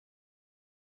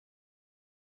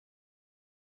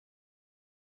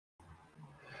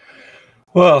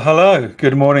Well, hello,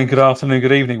 good morning, good afternoon,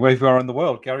 good evening, wherever you are in the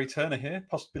world. Garry Turner here,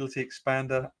 Possibility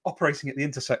Expander, operating at the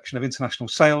intersection of international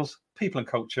sales, people and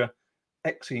culture,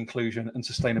 equity, inclusion, and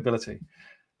sustainability.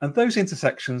 And those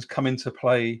intersections come into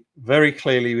play very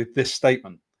clearly with this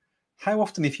statement. How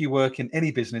often, if you work in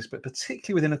any business, but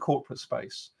particularly within a corporate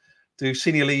space, do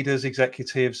senior leaders,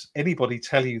 executives, anybody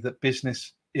tell you that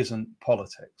business isn't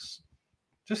politics?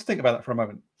 Just think about that for a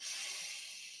moment.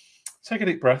 Take a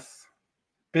deep breath.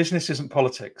 Business isn't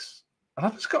politics. And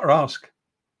I've just got to ask,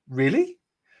 really?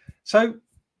 So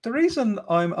the reason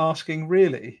I'm asking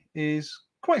really is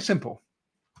quite simple.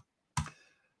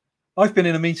 I've been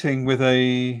in a meeting with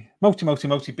a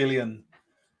multi-billion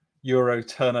euro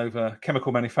turnover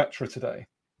chemical manufacturer today.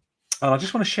 And I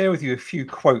just want to share with you a few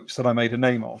quotes that I made a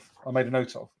note of.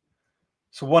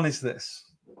 So one is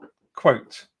this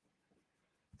quote: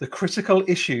 "The critical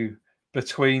issue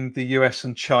between the US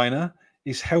and China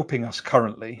is helping us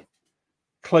currently."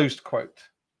 Closed quote.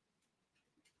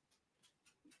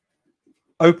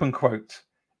 Open quote.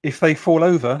 "If they fall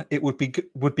over, it would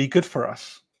be good for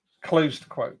us." Closed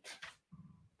quote.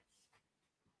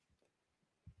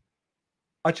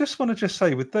 I just want to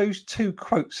say, with those two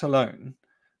quotes alone,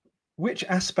 which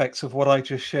aspects of what I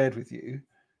just shared with you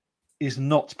is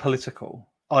not political,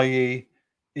 i.e.,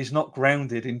 is not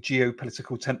grounded in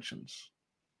geopolitical tensions?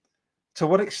 To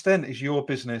what extent is your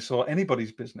business or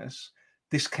anybody's business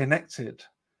disconnected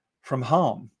from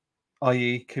harm,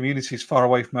 i.e., communities far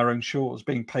away from our own shores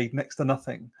being paid next to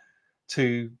nothing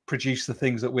to produce the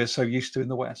things that we're so used to in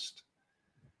the West?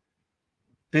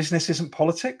 Business isn't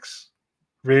politics?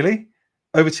 Really?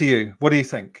 Over to you. What do you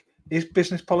think? Is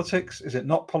business politics? Is it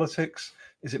not politics?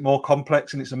 Is it more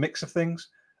complex and it's a mix of things?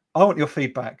 I want your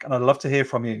feedback, and I'd love to hear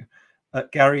from you at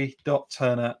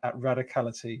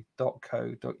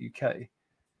gary.turner@radicality.co.uk.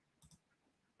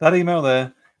 That email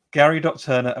there,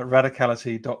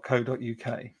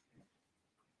 gary.turner@radicality.co.uk.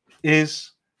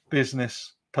 Is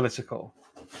business political?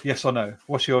 Yes or no?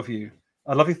 What's your view?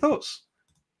 I love your thoughts.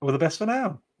 All the best for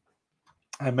now.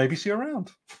 And maybe see you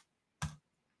around.